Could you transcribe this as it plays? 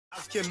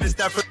Can't miss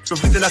that for the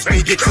reason that's why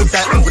you get cooked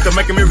at. With the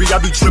mic and mirror, I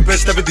be tripping,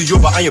 stepping through you,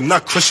 but I am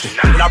not Christian.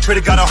 And I pray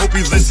to God, I hope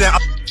he listen. I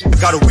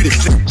gotta weed it.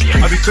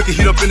 I be cooking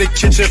heat up in the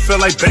kitchen, feel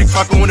like Betty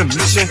Crocker on a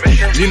mission.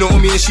 Nina on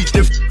me and she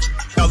different.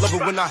 I love it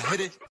when I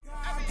hit it.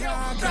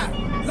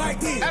 Like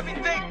this.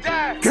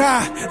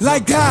 God,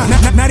 like God.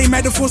 Now they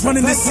mad the force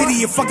running the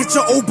city. And fuck it,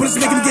 your old bullets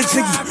making me get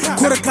jiggy.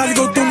 Quarter collie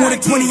go through more than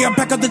 20. I'm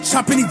back out the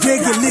chop and he dead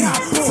get litty.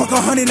 Fuck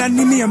 100, I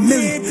need me a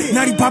million.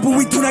 Now they poppin',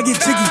 we do not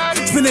get jiggy.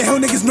 Spin the hell,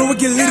 niggas know it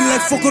get litty.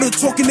 Like fuck all the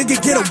talking, nigga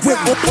get a whip.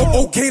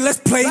 Okay, let's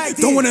play.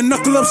 Don't wanna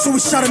knuckle up, so we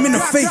shot him in the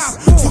face.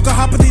 Fuck a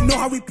hopper, they know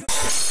how we play.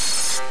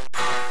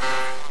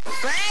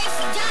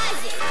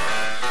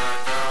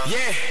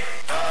 Yeah.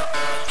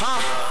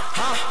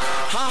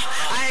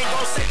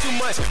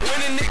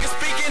 When a nigga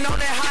speaking on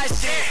that hot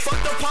shit,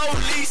 fuck the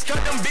police, cut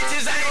them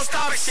bitches, I ain't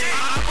stop shit.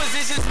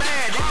 Opposition's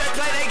mad, if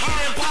they play, they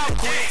getting pop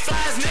quick.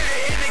 Flies nigga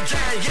in the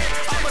gang, yeah,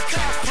 I'm a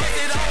cop, put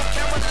it on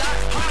camalot,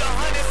 put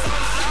 100 from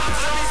the side.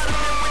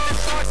 Swimming with the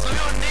sharks,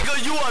 little nigga,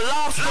 you a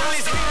lobster.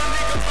 Always hit a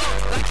nigga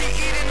up, like he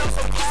eating up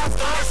some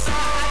pasta.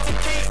 Side to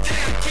keep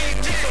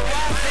nigga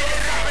robbing,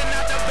 dropping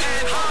out the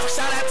band.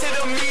 Shout out to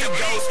the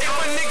Migos, if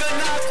a nigga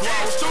not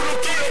close, shoot him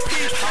through the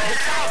peephole.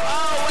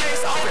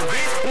 Always open,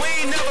 bitch, we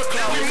ain't never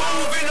close. We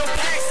move in the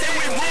packs and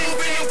we move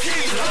in the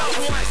keys.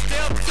 One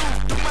step two,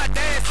 do my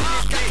dance to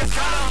this game.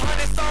 Got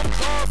 100 some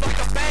drums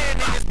like a fan in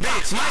this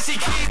bitch. Might she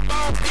keep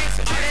on bitch,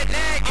 get that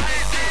nag, get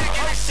that nag,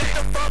 get that shit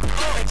the fuck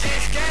up, and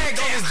just gag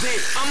on his dick.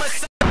 I'm a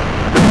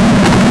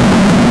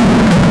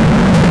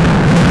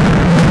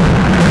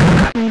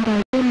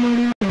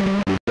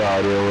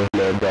Audio was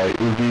led by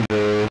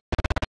Uzisas.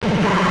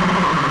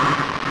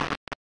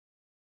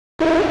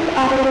 This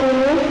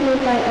audio was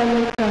made by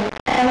amincruck.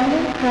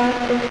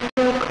 Amincruck is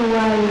so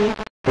kawaii.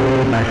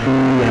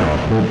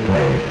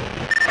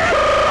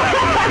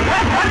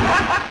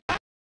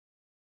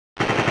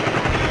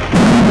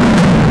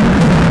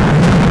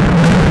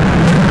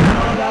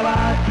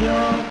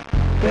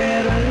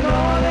 Pero él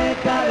no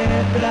deja de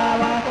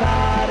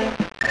trabajar.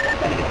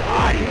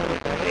 Audio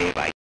was made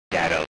by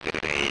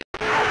ShadowGraves.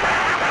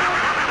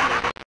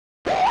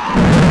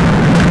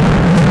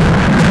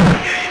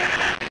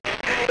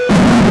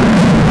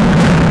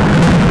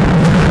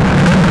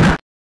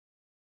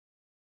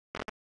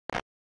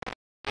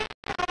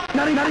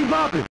 Nutty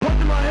bopping,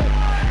 what's in my head?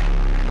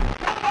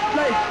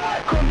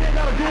 Like, come here,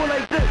 gotta do it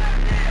like this.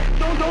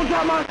 Don't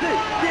drop my shit.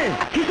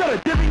 Yeah, he got a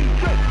dipping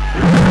trick.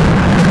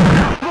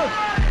 Look,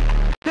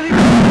 did he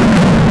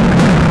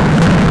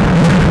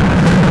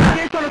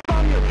ain't trying to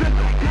find me a trick.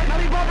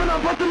 Nutty bopping,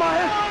 I'm busting my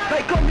head.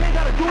 Like, come here,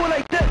 gotta do it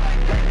like this.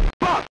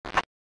 Bop,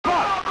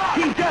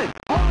 he dead.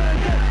 Hold it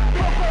again.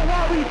 Fuck for a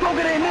while, we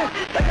smoking in this.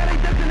 Like, how they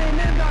dissing their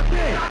names out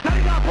there. Now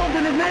he got pumped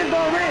and his name's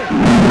on red.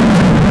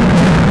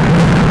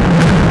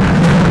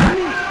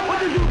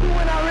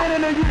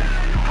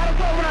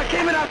 When I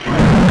came in, I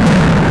tripped.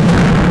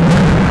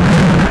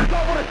 I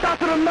want to stop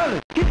to the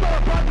melon. Keep on the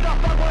process, I'll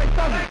fuck what I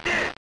started.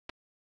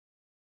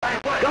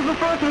 That's the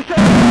first one.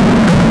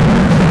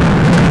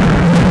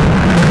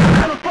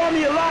 Trying to find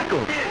me a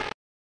locker.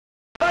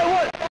 Like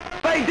what?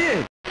 Like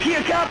this. He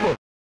a capper.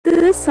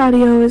 This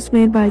audio is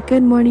made by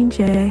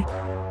goodmorningjayy.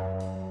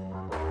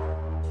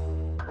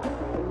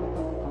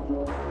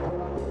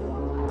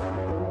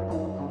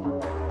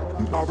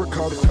 I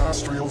recall the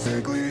past real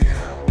vaguely.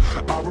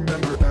 I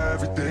remember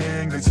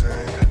everything they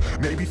said.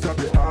 Maybe thought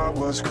that I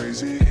was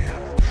crazy,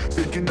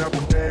 thinking that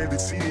one day they'd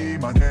see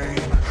my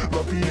name.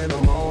 Love being a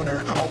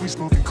loner, always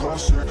moving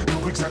closer.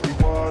 Knew exactly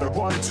what I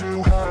wanted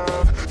to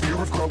have. Fear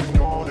of growing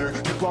older,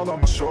 dip all on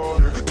my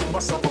shoulder. Told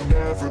myself I'm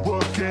never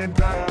looking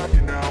back.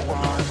 And now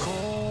I'm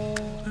cold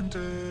and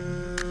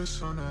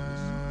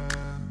dissonant.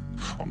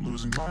 I'm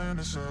losing my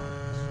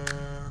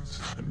innocence,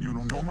 and you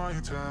don't know my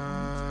intent.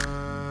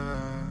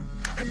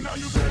 And now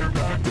you better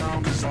back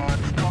down, cause I'm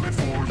coming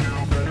for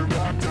you. Better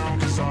back down,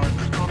 cause I'm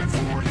coming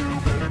for you.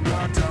 Better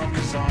back down,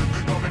 cause I'm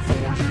coming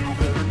for you.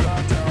 Better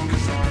back down,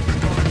 cause I'm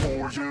coming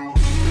for you.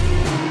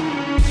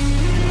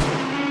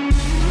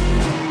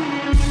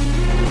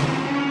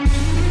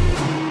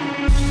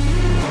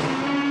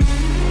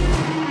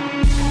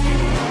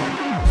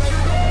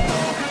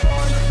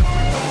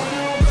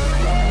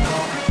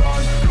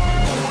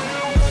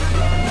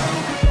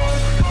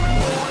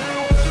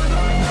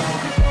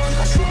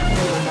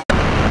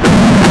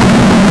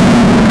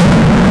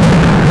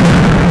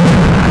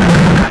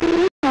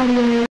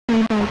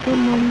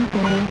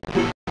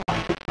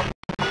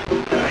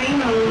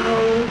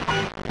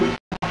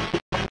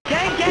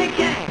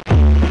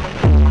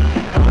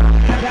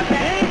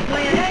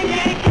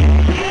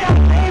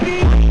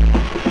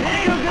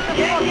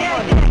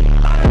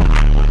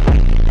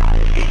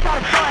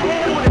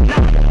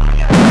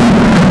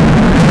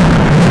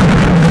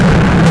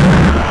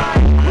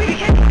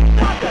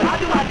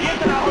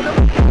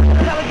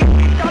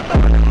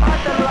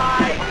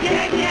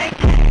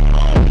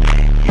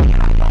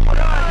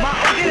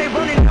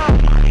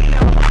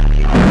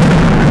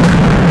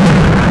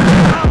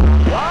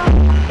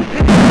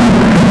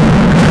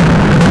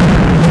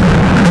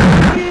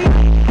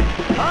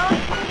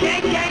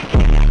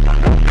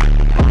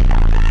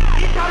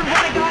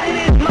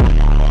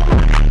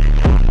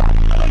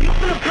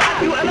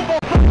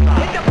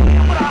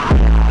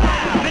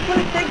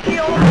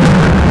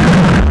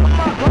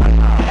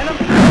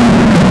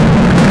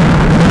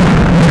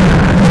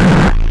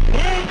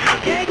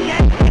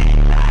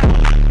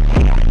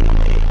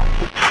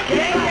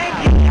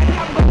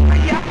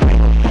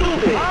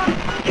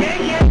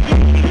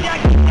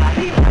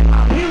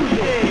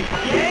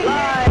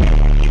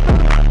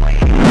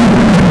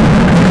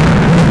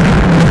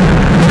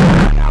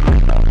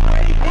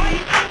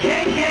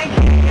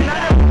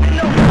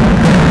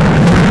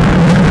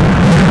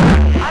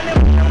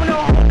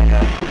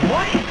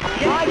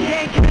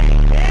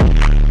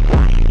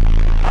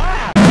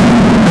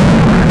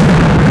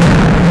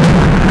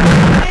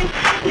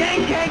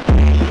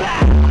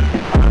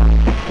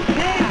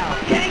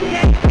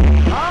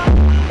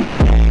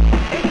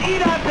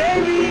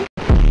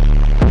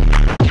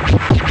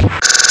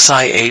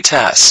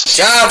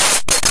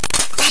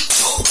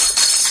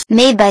 IShowSpeed.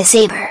 Made by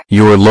Saber.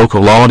 Your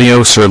local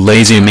audio Sir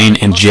Lazy Mane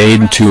and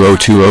Jade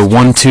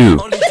 202012.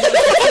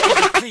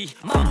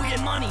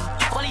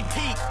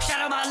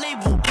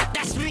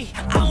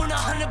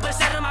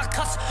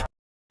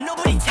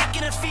 Nobody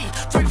taking a fee.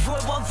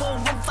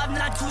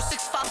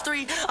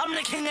 34141592653. I'm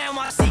the king of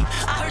NYC.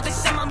 I heard they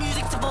send my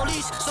music to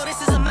police, so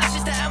this is a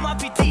message to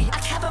NYPD. I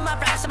cap on my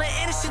raps, I'm an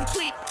innocent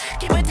tweet.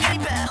 Keep it teddy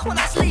bear when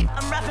I sleep.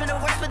 I'm rapping the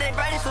words, but they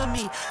write it for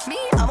me. Me,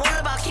 I'm all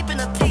about keeping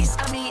the peace.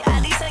 I mean,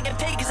 at least I get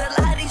paid, cause a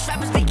lot of these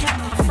rappers be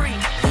capping for free.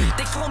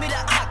 They call me the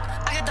Ock,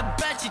 I got the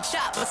bench and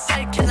chop. But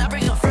say, can I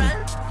bring a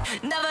friend?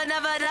 Never,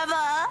 never, never.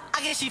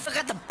 I guess she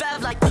forgot the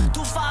bev, like 2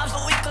 5s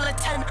go equal to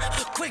 10.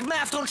 Quick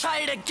math, don't try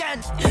it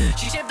again.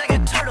 She shaped like a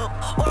turtle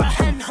or a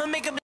hen. Her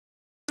makeup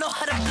know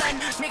how to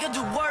blend, make her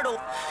do Wordle.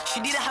 She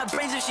need to have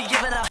brains if she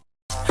give it up.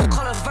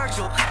 Call her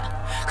Virgil,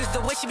 cause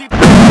the way she be.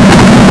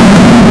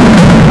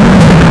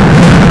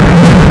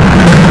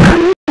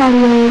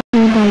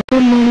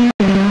 Good morning.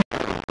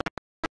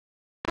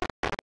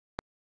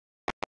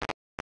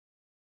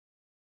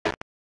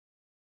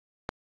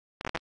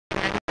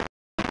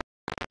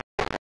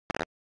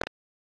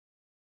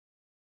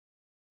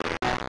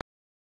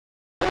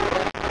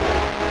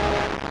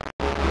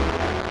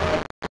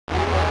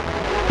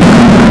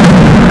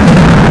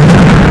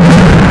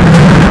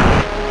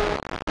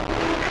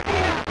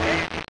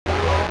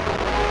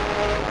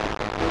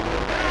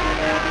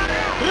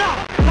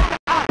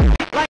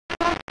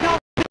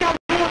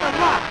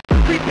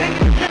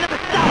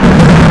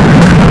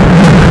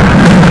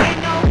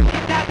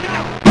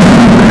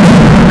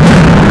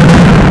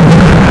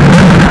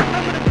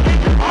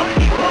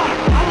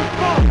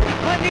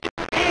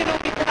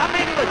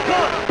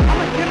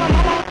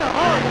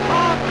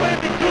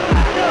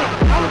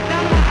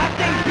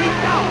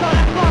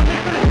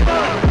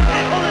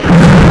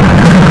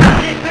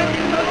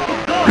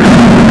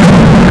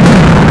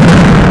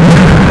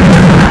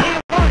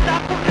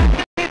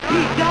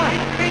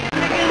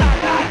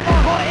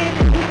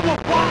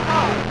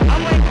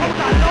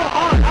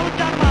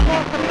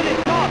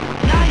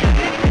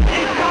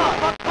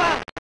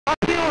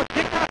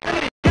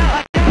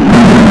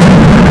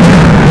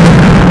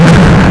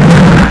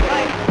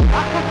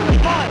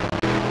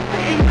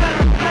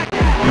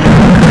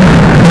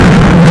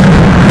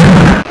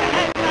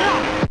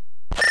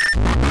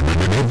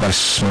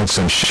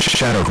 Some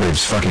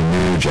ShadowGraves fucking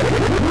new Jenn.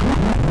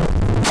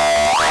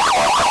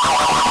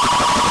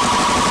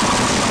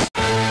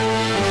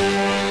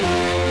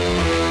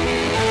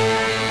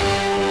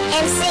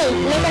 MC,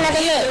 make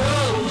another hit.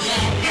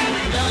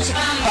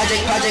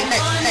 Project,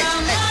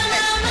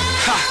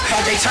 ha,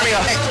 Project, turn me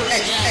up, hey,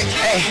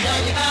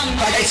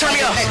 Project, turn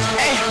me up, hey,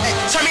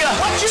 turn me up,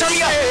 ha,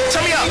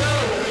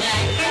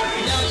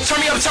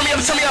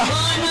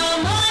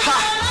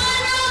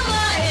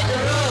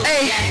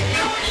 hey.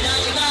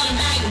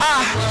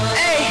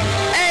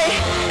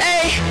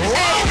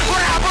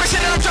 When I hop on the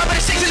shit and I'm dropping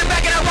the shakes in the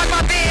back and I rock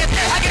my band.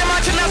 I get them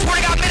out to now, swear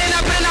to God, been and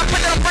I put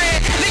that on brand.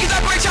 Niggas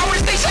up rich out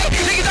with a stick shake,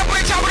 niggas up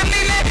rich out with a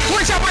mean man.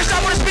 Rich out with a stop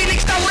with a speed,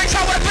 niggas stop rich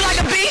out with a feel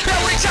like a B.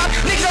 Rich out,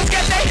 niggas don't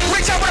sketch they,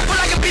 rich out with a feel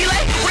like a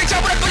B-lay. Rich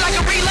out with a feel like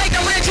a relay,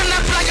 don't rich and I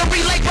feel like a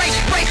relay.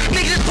 Break,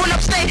 niggas just putting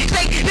up steak,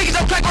 niggas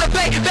don't crack with a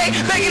baking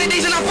the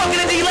D's and I'm fucking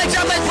the D-leg,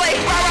 job, let's play.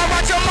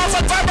 Rah, your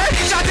motherfucker Verber,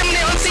 shot them in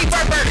the MC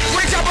Verber.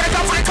 Rich out with a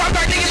top for the car,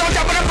 niggas don't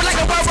jump it up like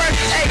a Verber.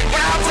 Hey,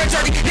 when I hop on the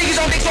turkey, niggas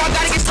don't dick, so I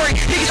gotta get straight.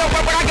 Niggas don't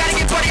rub, but I gotta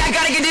get sweaty, I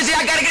gotta get dizzy,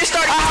 I gotta get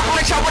started. I hop on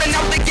the chop with a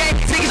now with the game.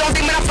 Niggas don't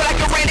think, man, I feel like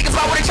a rain. Niggas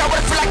fly with a chop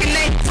with a feel like a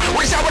name.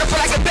 With a chop with a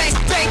feel like a bang.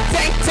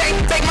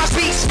 My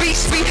speed,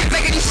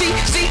 making you see.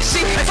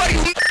 And for you.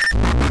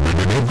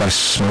 Made by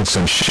Smokezzz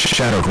and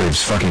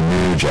ShadowGraves fucking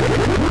new Jenn.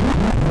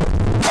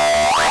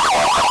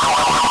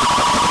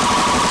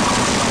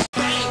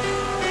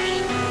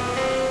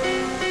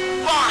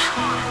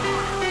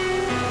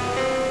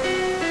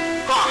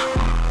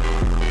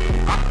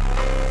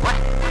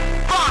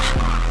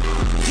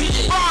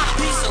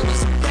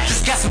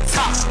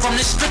 From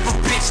this stripper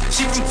bitch,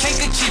 she from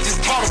Kankakee,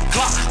 just bought a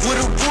Glock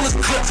with a ruler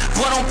clip.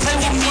 Boy, don't play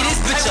with me,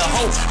 this bitch a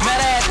hoe. Met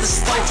her at the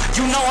stove,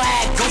 you know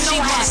how it go, she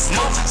wanna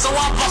smoke. So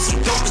I bought some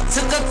dope and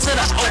took her to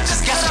the O.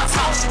 Just got some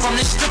top from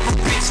this stripper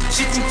bitch,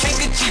 she from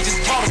Kankakee,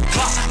 just bought a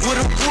Glock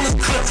with a ruler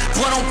clip.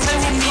 Boy, don't play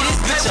with me,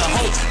 this bitch a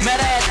hoe. Met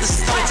her at the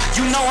stove,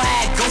 you know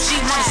how it go, she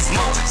wanna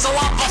smoke. So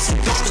I bought some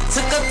dope and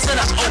took her to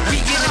the O.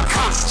 We get a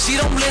cop, she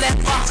don't live that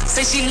far.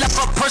 Say she left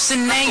her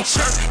person named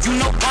Church, you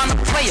know I'm a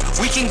player.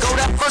 We can go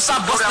that first, I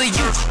bust the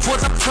you. For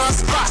the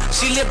plus spot,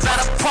 she live by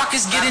the park,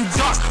 it's getting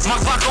dark. My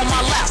Glock on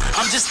my lap,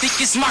 I'm just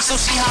thinking smart, so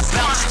she hop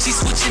out. She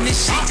switching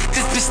this shit,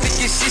 this bitch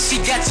thinking shit.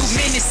 She got 2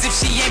 minutes, if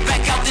she ain't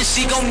back out, then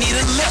she gon' need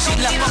a lift. She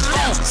left her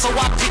phone, so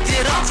I picked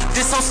it up.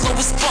 This on slow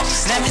as fuck,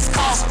 now it's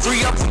calls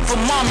 3 up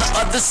from mom, the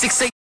other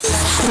 6 8.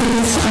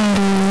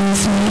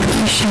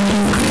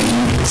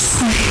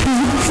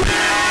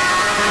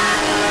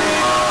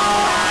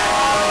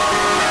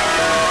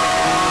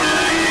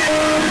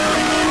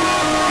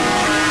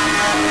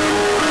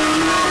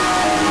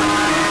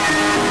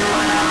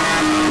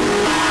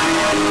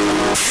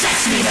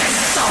 Sex me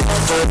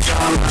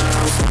Audio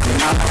is made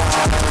by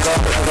Good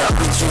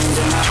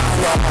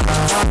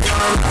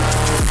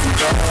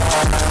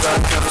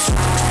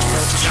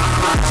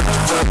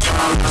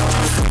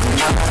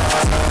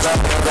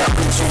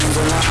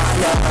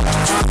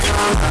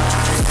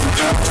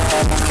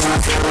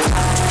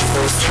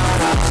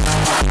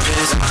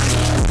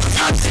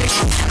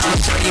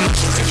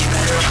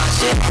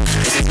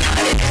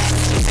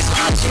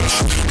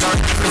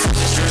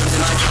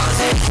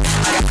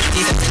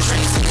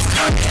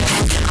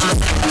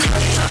Morning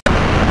Jayy.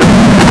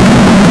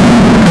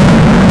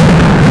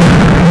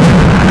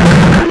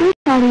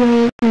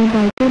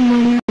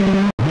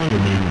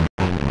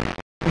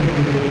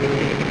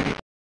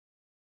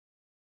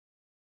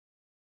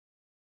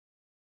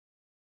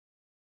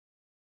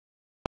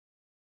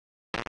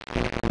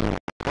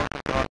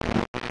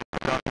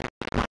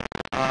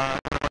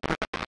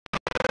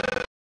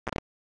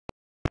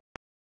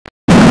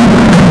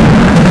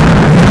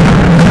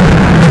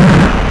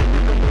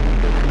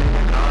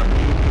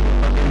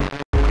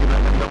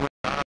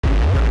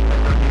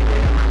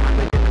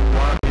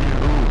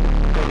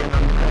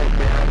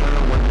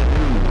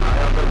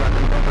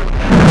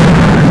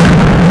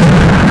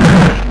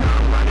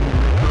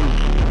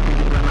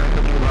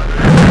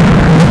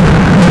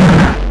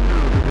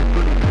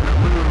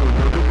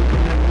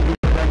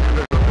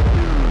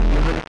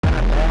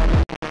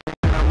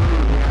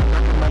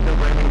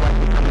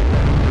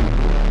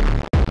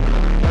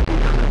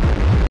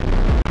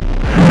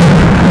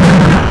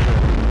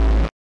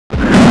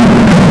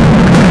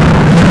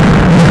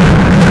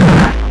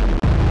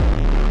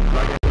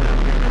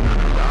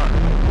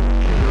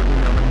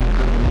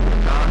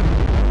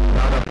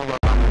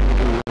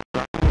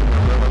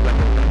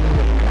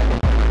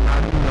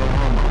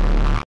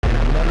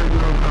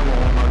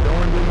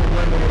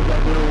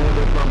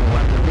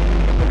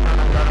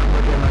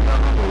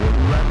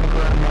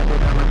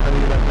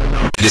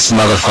 This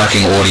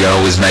motherfucking audio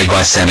is made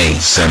by Semi.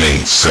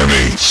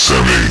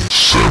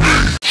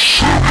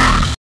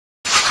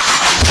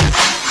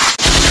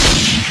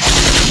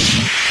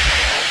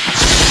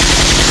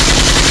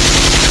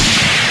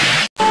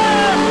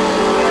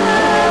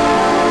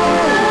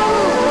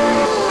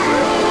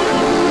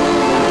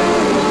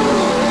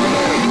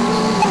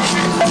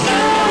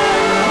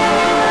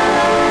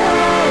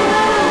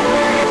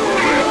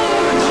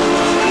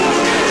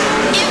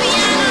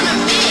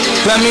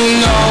 Let me know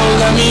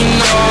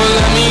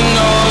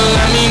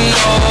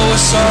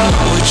what's up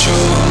with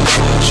you.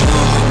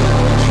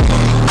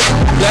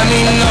 Let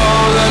me know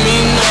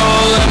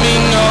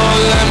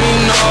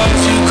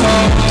if you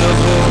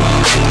comfortable.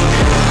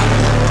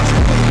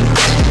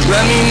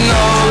 Let me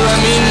know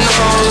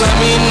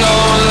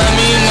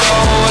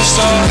what's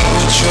up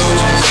with you.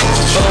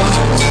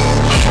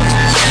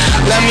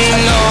 Let me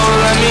know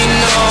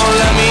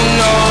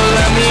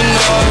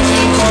if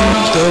you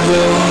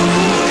comfortable.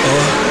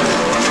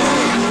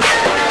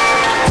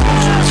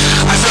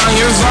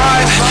 Your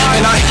vibe,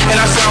 and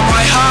I found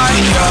my high,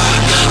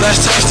 yeah.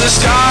 Let's touch the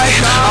sky,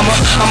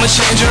 I'ma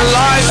change your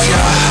life,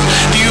 yeah.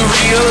 Do you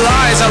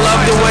realize I love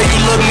the way you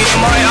look me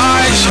in my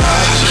eyes,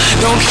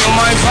 yeah. Don't kill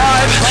my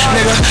vibe,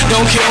 nigga,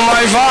 don't kill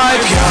my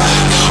vibe,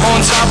 yeah.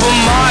 On top of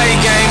my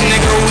game,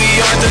 nigga, we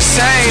are the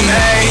same,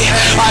 hey.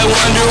 I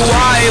wonder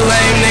why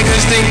lame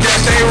niggas think that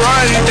they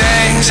run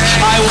things.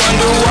 I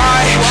wonder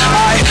why,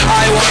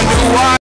 I wonder why.